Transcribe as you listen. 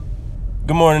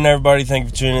Good morning, everybody. Thank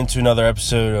you for tuning in to another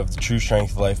episode of the True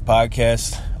Strength Life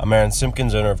podcast. I'm Aaron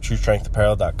Simpkins, owner of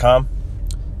TrueStrengthApparel.com.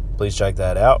 Please check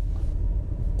that out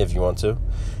if you want to.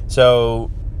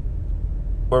 So,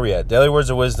 where are we at? Daily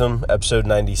Words of Wisdom, episode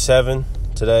 97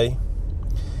 today.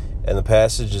 And the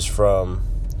passage is from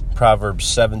Proverbs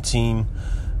 17,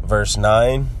 verse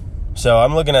 9. So,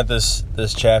 I'm looking at this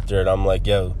chapter and I'm like,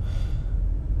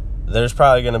 there's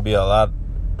probably going to be a lot.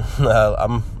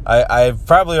 I've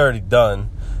probably already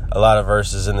done a lot of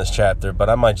verses in this chapter, but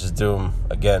I might just do them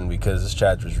again because this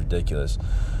chapter is ridiculous.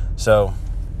 So,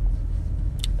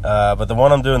 but the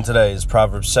one I'm doing today is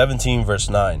Proverbs 17, verse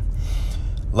 9.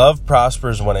 Love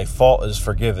prospers when a fault is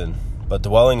forgiven, but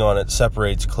dwelling on it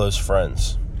separates close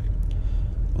friends.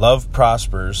 Love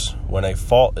prospers when a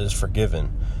fault is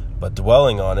forgiven, but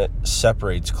dwelling on it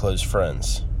separates close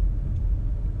friends.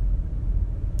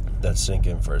 Let's sink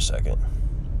in for a second.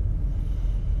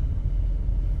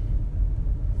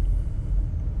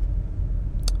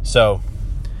 So,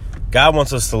 God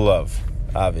wants us to love,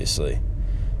 obviously,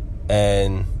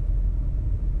 and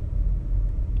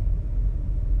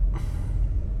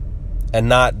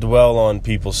not dwell on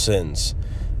people's sins,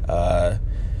 not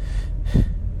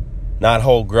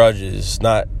hold grudges,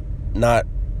 not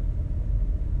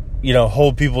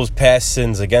hold people's past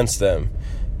sins against them.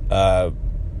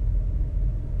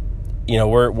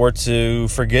 We're to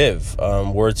forgive,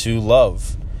 we're to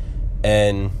love,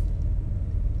 and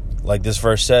like this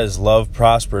verse says, love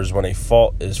prospers when a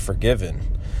fault is forgiven.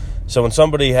 So when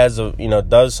somebody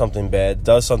does something bad,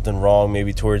 does something wrong,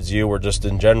 maybe towards you or just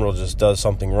in general, just does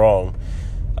something wrong,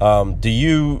 do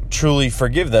you truly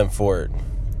forgive them for it?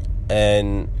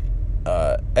 And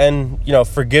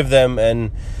forgive them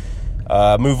and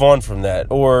move on from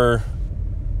that? Or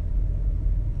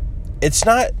it's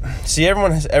not. See,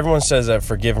 everyone says that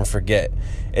forgive and forget.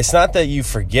 It's not that you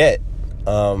forget.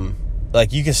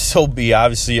 Like, you can still be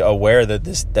obviously aware that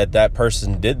that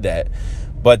person did that,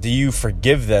 but do you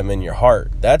forgive them in your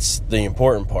heart? That's the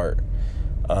important part.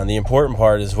 The important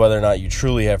part is whether or not you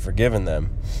truly have forgiven them.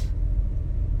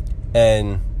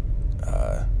 And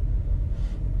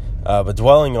but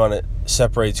dwelling on it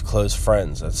separates close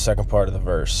friends. That's the second part of the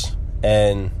verse.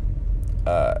 And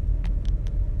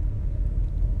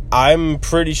I'm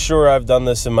pretty sure I've done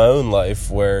this in my own life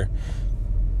where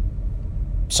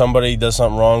somebody does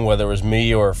something wrong, whether it was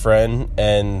me or a friend,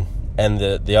 and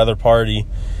the other party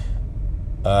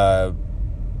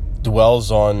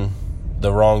dwells on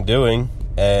the wrongdoing,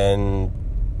 and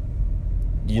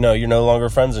you're no longer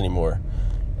friends anymore.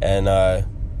 And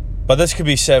but this could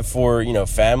be said for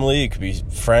family, it could be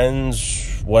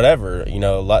friends, whatever.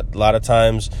 A lot of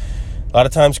times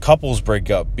couples break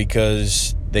up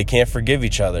because they can't forgive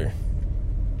each other.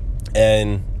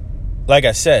 And like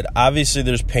I said, obviously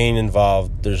there's pain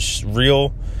involved. There's real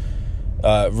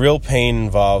pain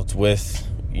involved with,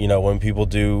 when people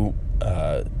do,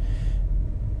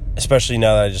 especially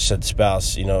now that I just said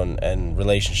spouse, and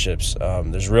relationships.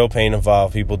 There's real pain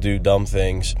involved. People do dumb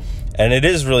things, and it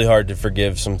is really hard to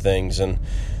forgive some things and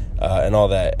all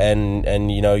that. And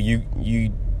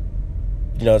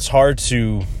it's hard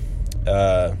to,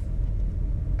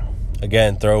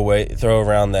 again, throw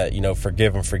around that,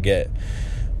 forgive and forget.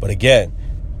 But again,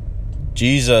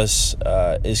 Jesus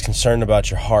is concerned about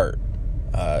your heart.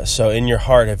 So in your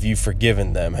heart, have you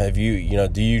forgiven them? Have you,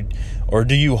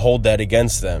 do you hold that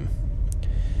against them?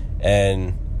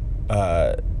 And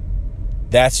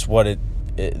that's what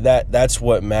that's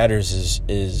what matters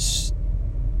is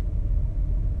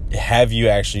have you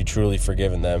actually truly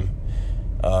forgiven them?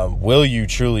 Will you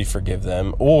truly forgive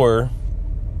them? Or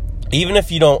even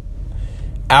if you don't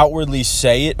outwardly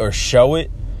say it or show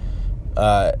it,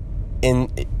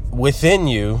 within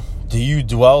you, do you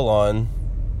dwell on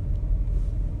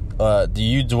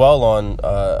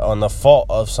the fault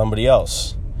of somebody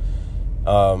else?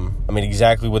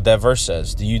 Exactly what that verse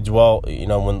says. Do you dwell,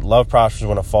 when love prospers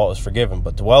when a fault is forgiven,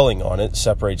 but dwelling on it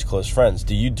separates close friends.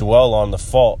 Do you dwell on the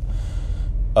fault,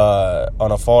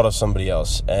 on a fault of somebody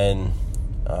else? And,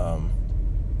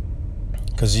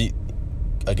 because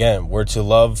again, we're to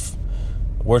love,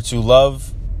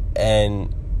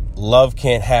 and love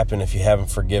can't happen if you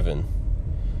haven't forgiven.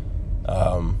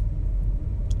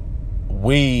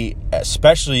 We,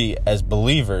 especially as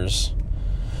believers,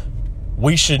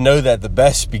 we should know that the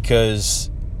best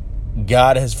because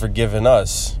God has forgiven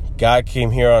us. God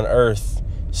came here on earth,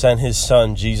 sent his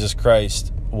son, Jesus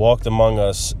Christ, walked among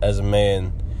us as a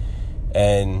man,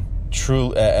 and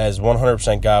true as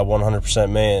 100% God,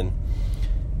 100% man,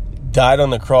 died on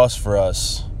the cross for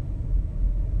us,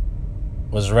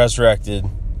 was resurrected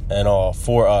and all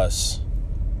for us.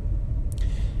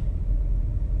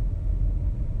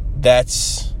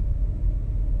 that's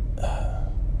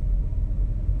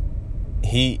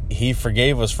he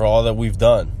forgave us for all that we've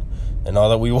done and all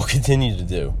that we will continue to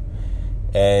do.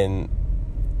 And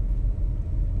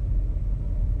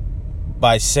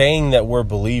by saying that we're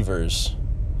believers,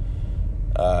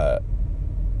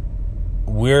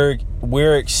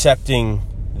 we're accepting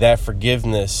that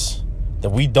forgiveness that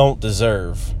we don't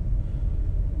deserve.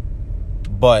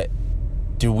 But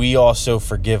do we also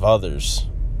forgive others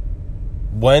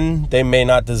when they may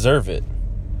not deserve it?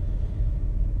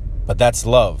 But that's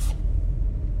love.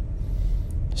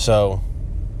 So,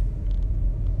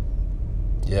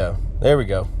 yeah, there we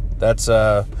go. That's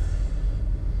my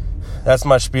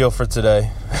spiel for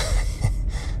today.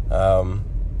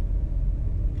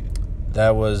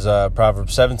 That was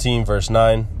Proverbs 17, verse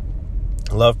 9.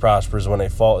 Love prospers when a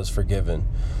fault is forgiven,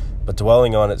 but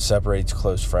dwelling on it separates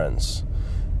close friends.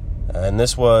 And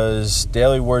this was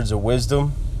Daily Words of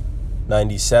Wisdom,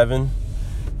 97.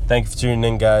 Thank you for tuning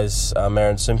in, guys. I'm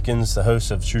Aaron Simpkins, the host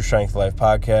of True Strength Life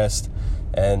podcast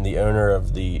and the owner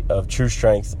of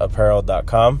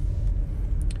TrueStrengthApparel.com.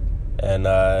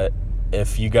 And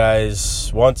if you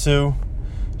guys want to,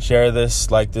 share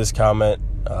this, like this, comment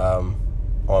on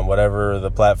whatever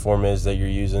the platform is that you're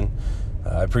using.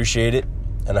 I appreciate it,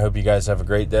 and I hope you guys have a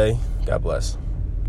great day. God bless.